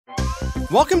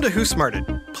Welcome to Who Smarted.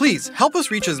 Please help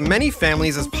us reach as many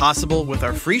families as possible with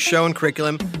our free show and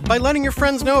curriculum by letting your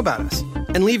friends know about us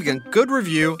and leaving a good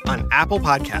review on Apple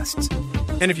Podcasts.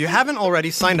 And if you haven't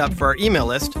already signed up for our email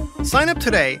list, sign up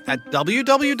today at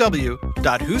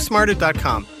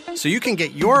www.whosmarted.com so you can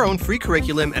get your own free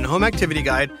curriculum and home activity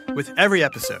guide with every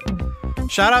episode.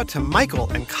 Shout out to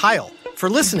Michael and Kyle for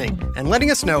listening and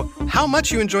letting us know how much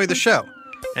you enjoy the show.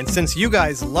 And since you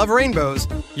guys love rainbows,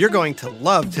 you're going to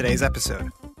love today's episode.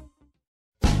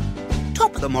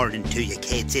 Top of the morning to you,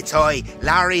 kids. It's I,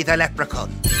 Larry the Leprechaun.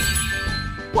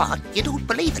 What? You don't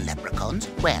believe in leprechauns?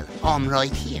 Well, I'm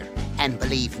right here. And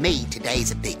believe me,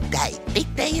 today's a big day.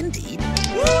 Big day indeed.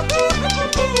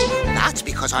 That's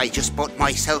because I just bought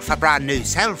myself a brand new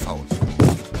cell phone.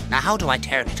 Now, how do I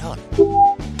turn it on?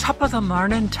 Top of the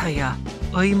morning to ya.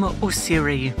 I'm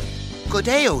Osiri. Good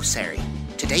day, Osiri.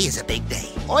 Today is a big day.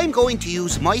 I'm going to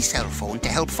use my cell phone to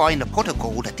help find a pot of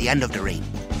gold at the end of the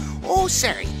rainbow.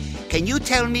 Osiri, can you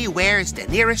tell me where's the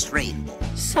nearest rainbow?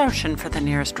 Searching for the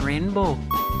nearest rainbow.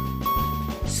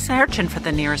 Searching for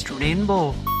the nearest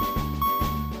rainbow.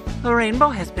 The rainbow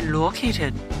has been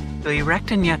located.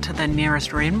 Directing you to the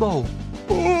nearest rainbow.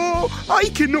 Oh, I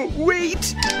cannot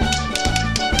wait!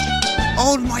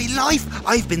 All my life,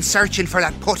 I've been searching for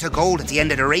that pot of gold at the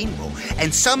end of the rainbow,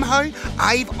 and somehow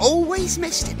I've always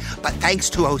missed it. But thanks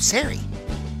to Osiri,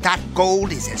 that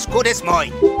gold is as good as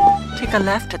mine. Take a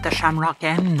left at the Shamrock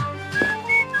Inn.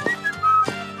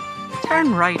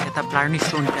 Turn right at the Blarney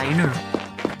Stone Diner.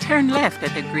 Turn left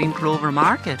at the Green Clover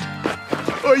Market.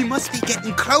 I must be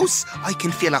getting close. I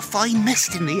can feel a fine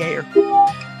mist in the air.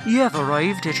 You have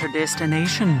arrived at your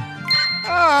destination.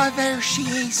 Ah, there she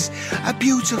is. A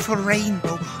beautiful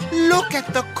rainbow. Look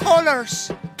at the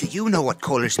colours. Do you know what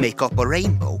colours make up a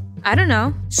rainbow? I don't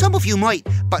know. Some of you might,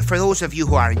 but for those of you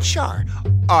who aren't sure,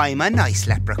 I'm a nice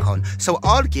leprechaun, so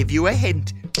I'll give you a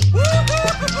hint.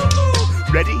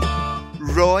 Ready?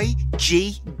 Roy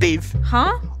G. Biv.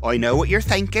 Huh? I know what you're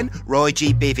thinking. Roy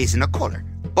G. Biv isn't a colour,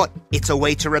 but it's a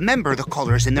way to remember the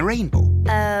colours in the rainbow.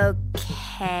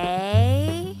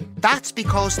 Okay. That's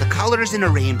because the colours in a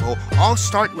rainbow all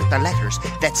start with the letters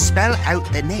that spell out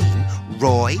the name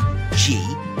Roy G.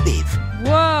 Biv.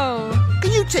 Whoa.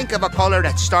 Can you think of a colour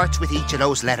that starts with each of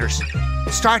those letters?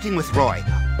 Starting with Roy,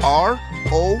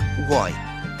 R-O-Y.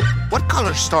 What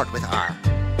colours start with R?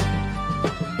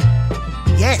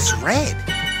 Yes, red.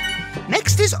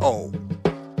 Next is O.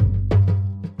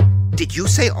 Did you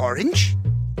say orange?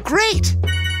 Great.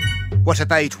 What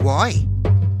about Y?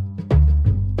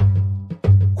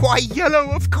 Why, yellow,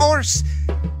 of course.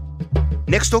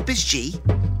 Next up is G.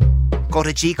 Got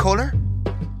a G colour?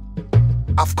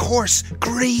 Of course,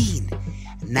 green.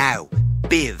 Now,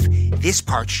 Biv. This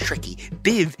part's tricky.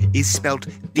 Biv is spelt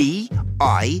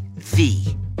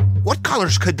B-I-V. What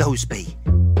colours could those be?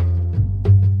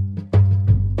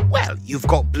 Well, you've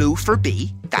got blue for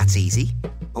B. That's easy.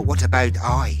 But what about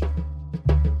I?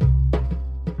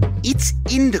 It's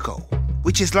indigo,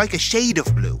 which is like a shade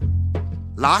of blue.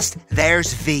 Last,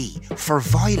 there's V for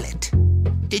violet.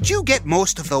 Did you get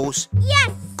most of those? Yes.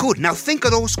 Good, now think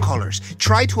of those colours.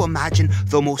 Try to imagine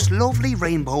the most lovely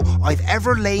rainbow I've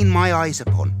ever lain my eyes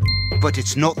upon. But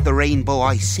it's not the rainbow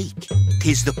I seek.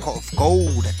 'Tis the pot of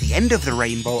gold at the end of the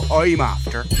rainbow I'm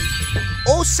after.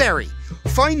 Oh, Sari,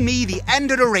 find me the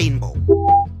end of the rainbow.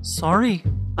 Sorry,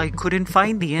 I couldn't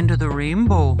find the end of the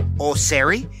rainbow. Oh,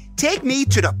 Sari, take me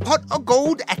to the pot of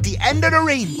gold at the end of the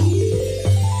rainbow.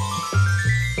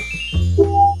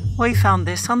 I found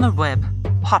this on the web.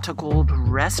 Pot of Gold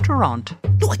Restaurant.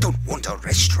 No, I don't want a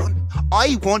restaurant.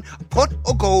 I want a pot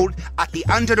of gold at the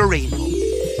end of the rainbow.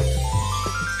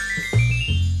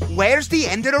 Where's the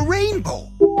end of the rainbow?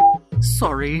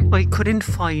 Sorry, I couldn't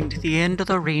find the end of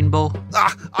the rainbow.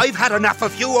 Ah, I've had enough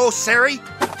of you, oh Sari.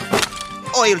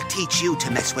 I'll teach you to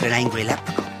mess with an angry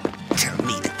leprechaun. Tell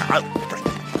me the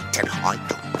groundbreaking. Tell I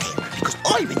don't care, because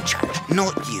I'm in charge,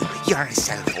 not you. You're a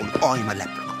cell phone, I'm a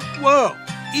leprechaun. Whoa,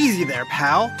 easy there,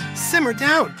 pal. Simmer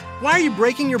down. Why are you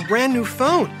breaking your brand new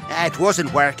phone? It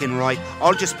wasn't working right.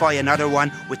 I'll just buy another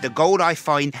one with the gold I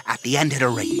find at the end of the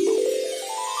rainbow.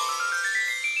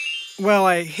 Well,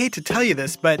 I hate to tell you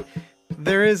this, but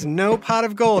there is no pot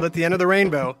of gold at the end of the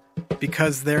rainbow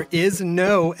because there is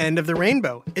no end of the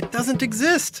rainbow. It doesn't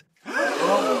exist.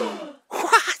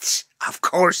 What? Of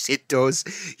course it does.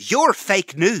 You're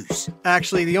fake news.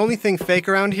 Actually, the only thing fake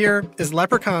around here is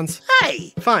leprechauns.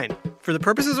 Hey! Fine. For the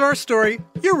purposes of our story,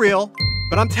 you're real.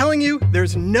 But I'm telling you,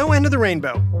 there's no end of the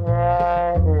rainbow.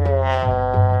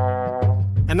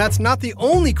 And that's not the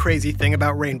only crazy thing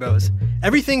about rainbows.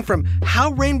 Everything from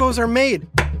how rainbows are made,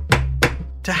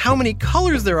 to how many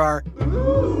colors there are,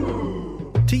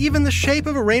 to even the shape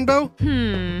of a rainbow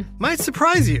might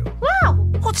surprise you. Wow!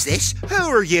 What's this? Who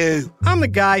are you? I'm the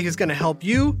guy who's going to help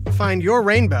you find your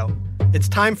rainbow. It's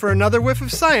time for another whiff of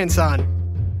science on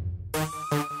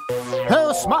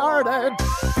Who smarted?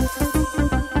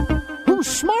 Who's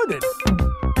smarted?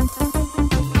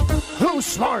 Who's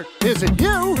smart? Is it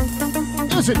you?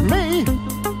 Is it me?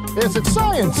 Is it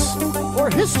science or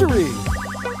history?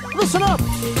 Listen up,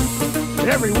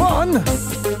 everyone.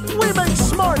 We make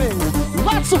smarting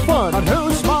lots of fun on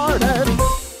Who Smarted.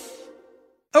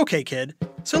 Okay, kid,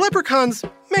 so leprechauns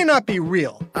may not be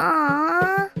real.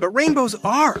 But rainbows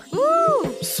are.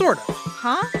 Ooh! Sort of.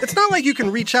 Huh? It's not like you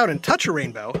can reach out and touch a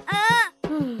rainbow.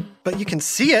 But you can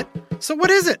see it. So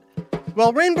what is it?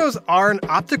 Well, rainbows are an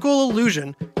optical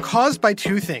illusion caused by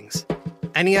two things.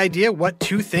 Any idea what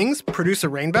two things produce a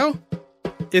rainbow?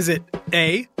 Is it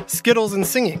A, Skittles and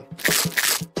singing?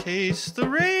 Taste the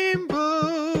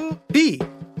rainbow. B,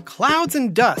 clouds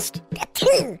and dust.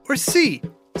 Or C,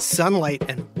 sunlight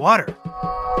and water.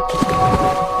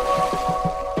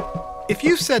 If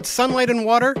you said sunlight and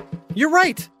water, you're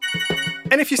right.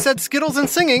 And if you said Skittles and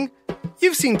singing,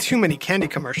 you've seen too many candy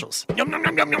commercials. Yum, yum,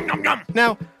 yum, yum, yum, yum.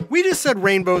 Now, we just said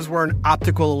rainbows were an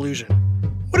optical illusion.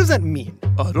 What does that mean?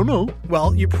 I don't know.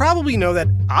 Well, you probably know that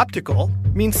optical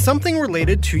means something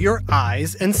related to your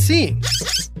eyes and seeing.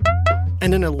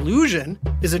 And an illusion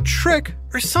is a trick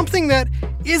or something that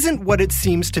isn't what it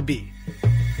seems to be.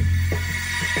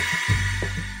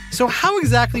 So how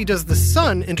exactly does the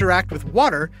sun interact with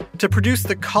water to produce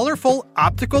the colorful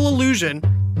optical illusion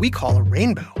we call a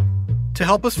rainbow? To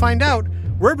help us find out,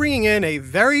 we're bringing in a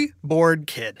very bored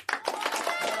kid.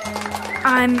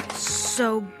 I'm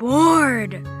so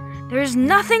bored. There's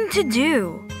nothing to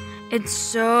do. It's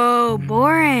so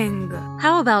boring.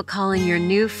 How about calling your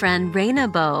new friend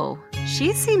Rainbow?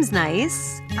 She seems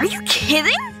nice. Are you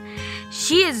kidding?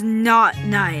 She is not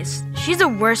nice. She's the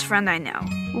worst friend I know.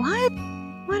 What?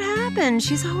 What happened?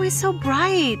 She's always so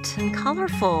bright and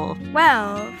colorful.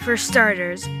 Well, for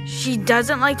starters, she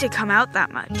doesn't like to come out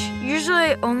that much.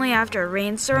 Usually only after a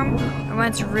rainstorm or when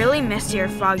it's really misty or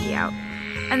foggy out.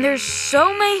 And there's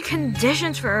so many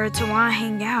conditions for her to want to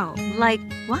hang out. Like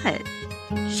what?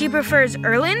 She prefers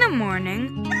early in the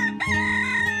morning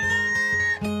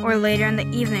or later in the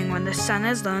evening when the sun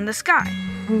is low in the sky.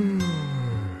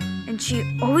 And she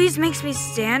always makes me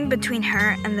stand between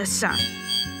her and the sun.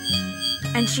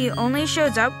 And she only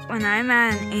shows up when I'm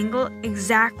at an angle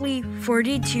exactly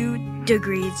 42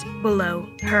 degrees below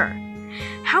her.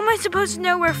 How am I supposed to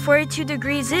know where 42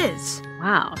 degrees is?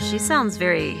 Wow, she sounds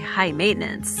very high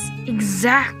maintenance.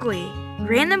 Exactly.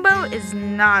 Rainbow is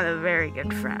not a very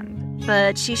good friend.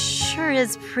 But she sure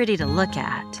is pretty to look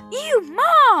at. Ew,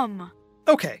 Mom!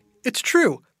 Okay, it's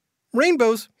true.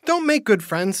 Rainbows don't make good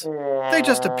friends. They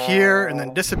just appear and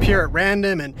then disappear at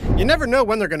random, and you never know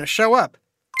when they're going to show up.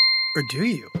 Or do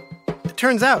you? It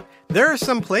turns out there are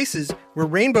some places where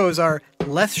rainbows are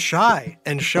less shy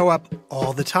and show up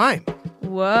all the time.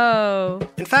 Whoa.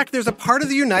 In fact, there's a part of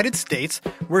the United States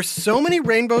where so many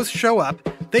rainbows show up,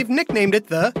 they've nicknamed it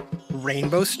the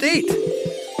Rainbow State.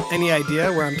 Any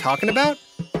idea where I'm talking about?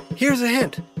 Here's a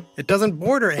hint. It doesn't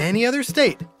border any other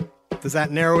state. Does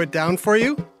that narrow it down for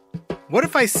you? What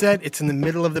if I said it's in the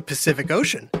middle of the Pacific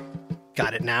Ocean?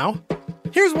 Got it now?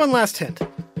 Here's one last hint.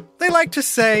 They like to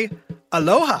say,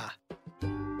 aloha.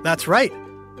 That's right.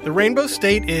 The Rainbow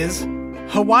State is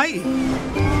Hawaii.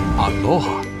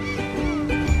 Aloha.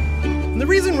 And the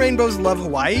reason rainbows love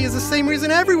Hawaii is the same reason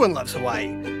everyone loves Hawaii.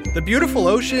 The beautiful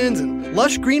oceans and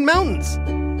lush green mountains.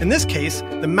 In this case,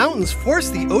 the mountains force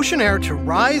the ocean air to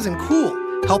rise and cool,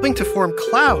 helping to form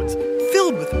clouds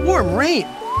filled with warm rain.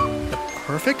 The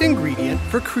perfect ingredient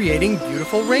for creating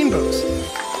beautiful rainbows.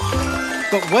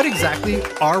 But what exactly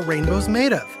are rainbows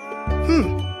made of?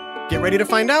 Get ready to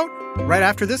find out right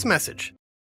after this message.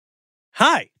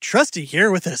 Hi, Trusty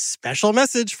here with a special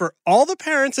message for all the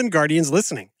parents and guardians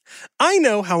listening. I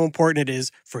know how important it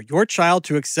is for your child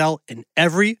to excel in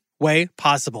every way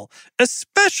possible,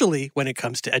 especially when it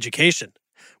comes to education.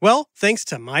 Well, thanks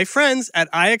to my friends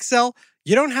at IXL,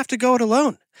 you don't have to go it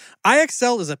alone.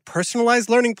 IXL is a personalized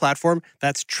learning platform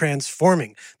that's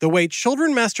transforming the way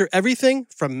children master everything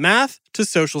from math to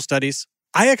social studies.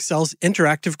 IXL's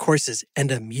interactive courses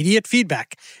and immediate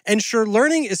feedback ensure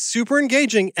learning is super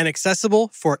engaging and accessible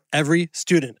for every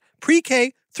student,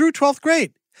 pre-K through 12th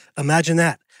grade. Imagine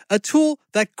that, a tool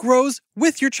that grows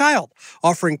with your child,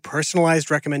 offering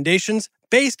personalized recommendations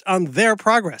based on their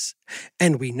progress.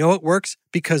 And we know it works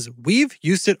because we've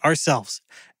used it ourselves.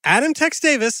 Adam Tex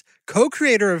Davis,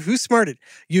 co-creator of Who Smarted,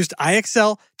 used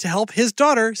IXL to help his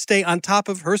daughter stay on top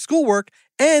of her schoolwork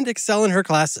and excel in her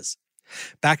classes.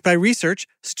 Backed by research,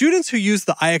 students who use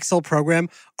the IXL program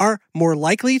are more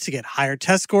likely to get higher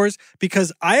test scores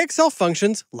because IXL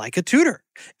functions like a tutor.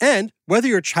 And whether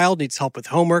your child needs help with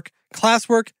homework,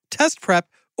 classwork, test prep,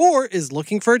 or is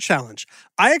looking for a challenge,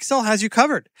 IXL has you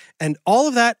covered, and all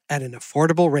of that at an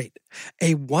affordable rate.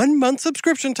 A 1-month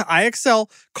subscription to IXL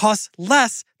costs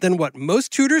less than what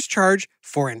most tutors charge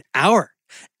for an hour.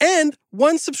 And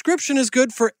one subscription is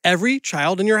good for every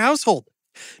child in your household.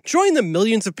 Join the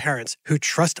millions of parents who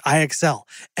trust IXL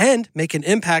and make an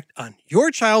impact on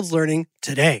your child's learning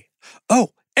today.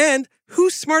 Oh, and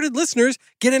Who's Smarted listeners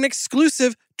get an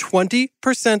exclusive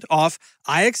 20% off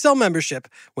IXL membership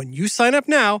when you sign up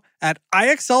now at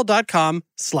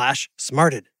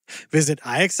IXL.com/smarted. Visit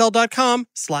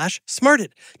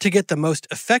IXL.com/smarted to get the most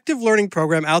effective learning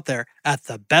program out there at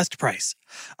the best price.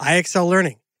 IXL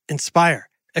Learning. Inspire.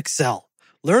 Excel.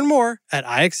 Learn more at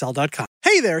IXL.com.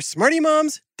 Hey there, Smarty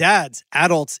moms, dads,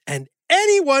 adults, and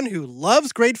anyone who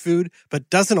loves great food but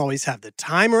doesn't always have the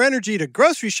time or energy to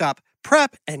grocery shop,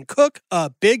 prep, and cook a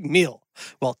big meal.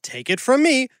 Well, take it from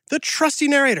me, the trusty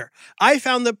narrator. I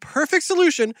found the perfect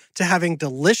solution to having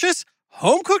delicious,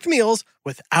 home-cooked meals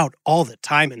without all the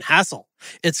time and hassle.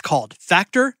 It's called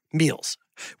Factor Meals.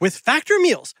 With Factor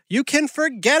Meals, you can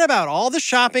forget about all the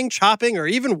shopping, chopping, or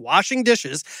even washing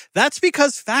dishes. That's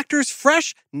because Factor's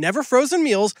fresh, never frozen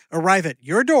meals arrive at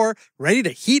your door, ready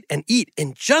to heat and eat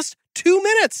in just 2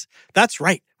 minutes. That's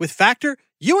right. With Factor,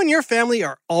 you and your family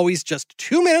are always just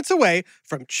 2 minutes away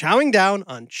from chowing down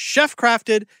on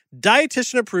chef-crafted,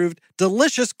 dietitian-approved,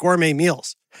 delicious gourmet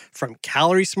meals. From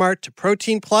Calorie Smart to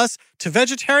Protein Plus to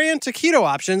vegetarian to keto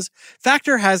options,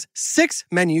 Factor has 6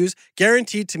 menus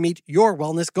guaranteed to meet your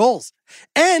wellness goals.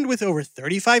 And with over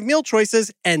 35 meal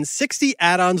choices and 60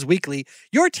 add-ons weekly,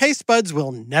 your taste buds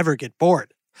will never get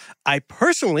bored. I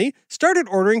personally started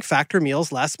ordering Factor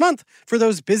meals last month for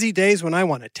those busy days when I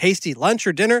want a tasty lunch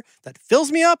or dinner that fills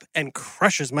me up and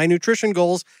crushes my nutrition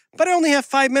goals, but I only have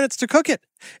 5 minutes to cook it.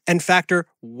 And Factor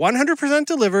 100%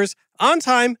 delivers on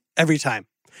time, every time.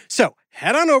 So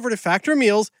head on over to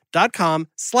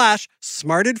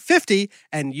factormeals.com/smarted50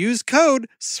 and use code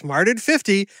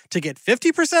SMARTED50 to get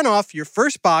 50% off your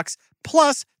first box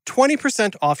plus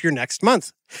 20% off your next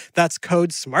month. That's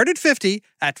code SMARTED50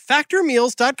 at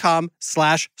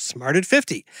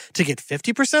factormeals.com/smarted50 to get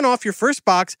 50% off your first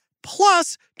box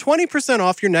plus 20%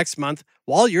 off your next month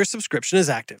while your subscription is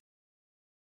active.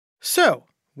 So,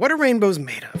 what are rainbows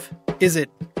made of? Is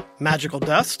it magical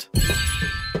dust?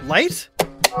 Light?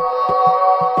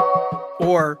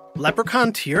 Or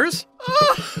leprechaun tears?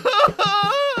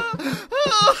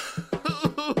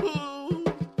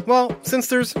 Well, since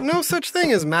there's no such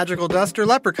thing as magical dust or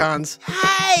leprechauns...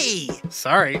 Hey!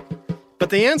 Sorry. But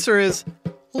the answer is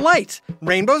light.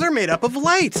 Rainbows are made up of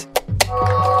light.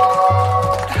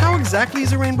 How exactly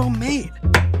is a rainbow made?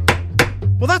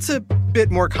 Well, that's a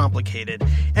bit more complicated,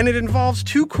 and it involves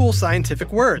 2 cool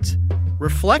scientific words: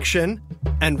 reflection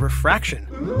and refraction.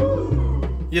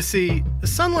 You see, the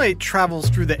sunlight travels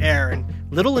through the air in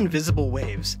little invisible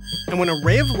waves, and when a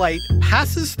ray of light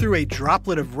passes through a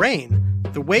droplet of rain,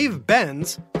 the wave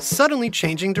bends, suddenly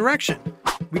changing direction.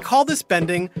 We call this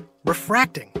bending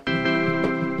refracting.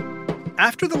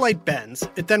 After the light bends,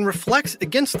 it then reflects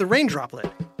against the rain droplet,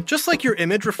 just like your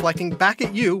image reflecting back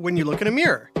at you when you look in a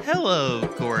mirror. Hello,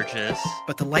 gorgeous.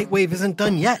 But the light wave isn't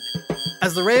done yet.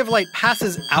 As the ray of light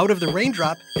passes out of the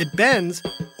raindrop, it bends,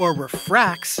 or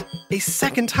refracts, a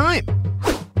second time.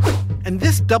 And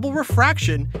this double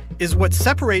refraction is what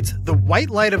separates the white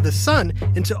light of the sun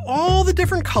into all the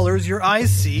different colors your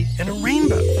eyes see in a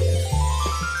rainbow.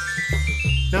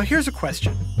 Now here's a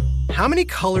question. How many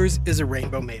colors is a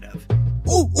rainbow made of?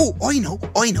 Oh, I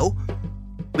know.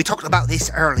 We talked about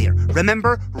this earlier.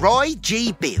 Remember Roy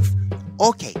G. Biv?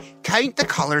 Okay, count the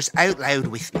colours out loud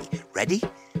with me. Ready?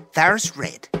 There's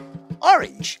red,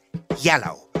 orange,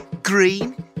 yellow,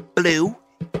 green, blue,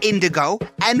 indigo,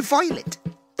 and violet.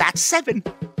 That's 7.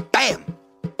 Bam!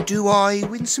 Do I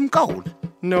win some gold?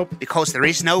 Nope. Because there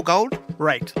is no gold?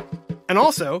 Right. And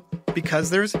also, because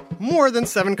there's more than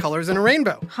 7 colors in a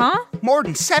rainbow. Huh? More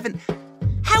than 7?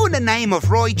 How in the name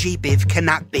of Roy G. Biv can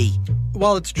that be?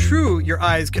 While it's true your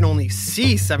eyes can only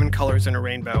see 7 colors in a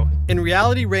rainbow, in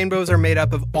reality rainbows are made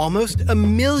up of almost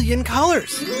 1 million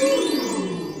colors.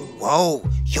 Whoa,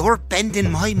 you're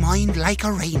bending my mind like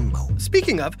a rainbow.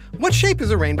 Speaking of, what shape is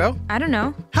a rainbow? I don't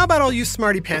know. How about all you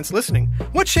smarty pants listening?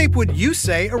 What shape would you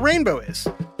say a rainbow is?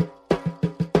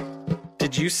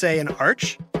 Did you say an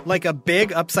arch? Like a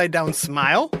big upside-down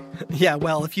smile? Yeah,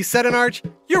 well, if you said an arch,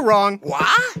 you're wrong.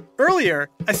 What? Earlier,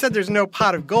 I said there's no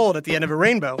pot of gold at the end of a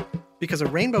rainbow because a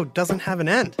rainbow doesn't have an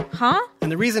end. Huh?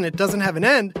 And the reason it doesn't have an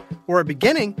end or a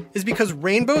beginning is because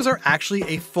rainbows are actually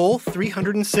a full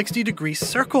 360-degree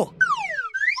circle.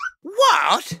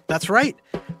 What? That's right.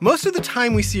 Most of the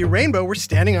time we see a rainbow, we're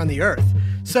standing on the Earth,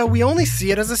 so we only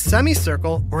see it as a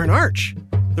semicircle or an arch.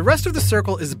 The rest of the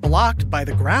circle is blocked by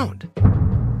the ground.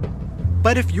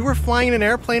 But if you were flying in an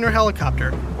airplane or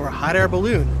helicopter or a hot air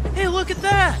balloon, Hey, look at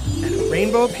that! and a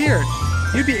rainbow appeared,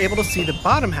 you'd be able to see the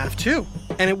bottom half too,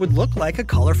 and it would look like a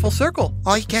colorful circle.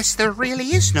 I guess there really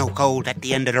is no gold at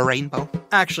the end of the rainbow.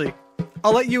 Actually,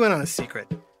 I'll let you in on a secret.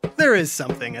 There is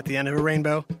something at the end of a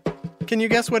rainbow. Can you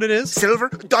guess what it is? Silver,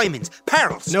 diamonds,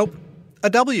 pearls. Nope. A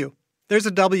W. There's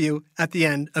a W at the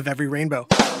end of every rainbow.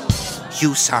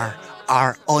 You, sir,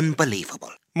 are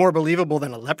unbelievable. More believable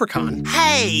than a leprechaun.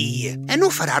 Hey,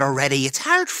 enough of that already. It's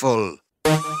heartful.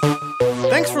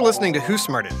 Thanks for listening to Who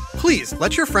Smarted. Please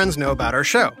let your friends know about our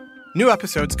show. New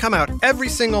episodes come out every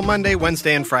single Monday,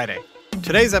 Wednesday, and Friday.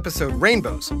 Today's episode,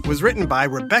 Rainbows, was written by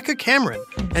Rebecca Cameron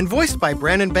and voiced by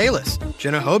Brandon Bayless,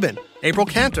 Jenna Hoban, April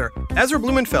Cantor, Ezra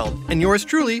Blumenfeld, and yours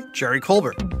truly, Jerry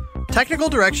Colbert. Technical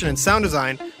direction and sound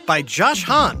design by Josh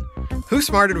Hahn. Who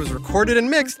Smarted was recorded and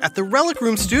mixed at the Relic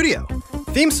Room Studio.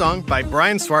 Theme song by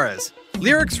Brian Suarez.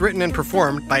 Lyrics written and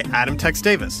performed by Adam Tex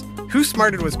Davis. Who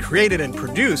Smarted was created and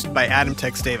produced by Adam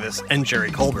Tex Davis and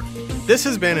Jerry Colbert. This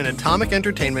has been an Atomic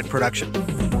Entertainment production.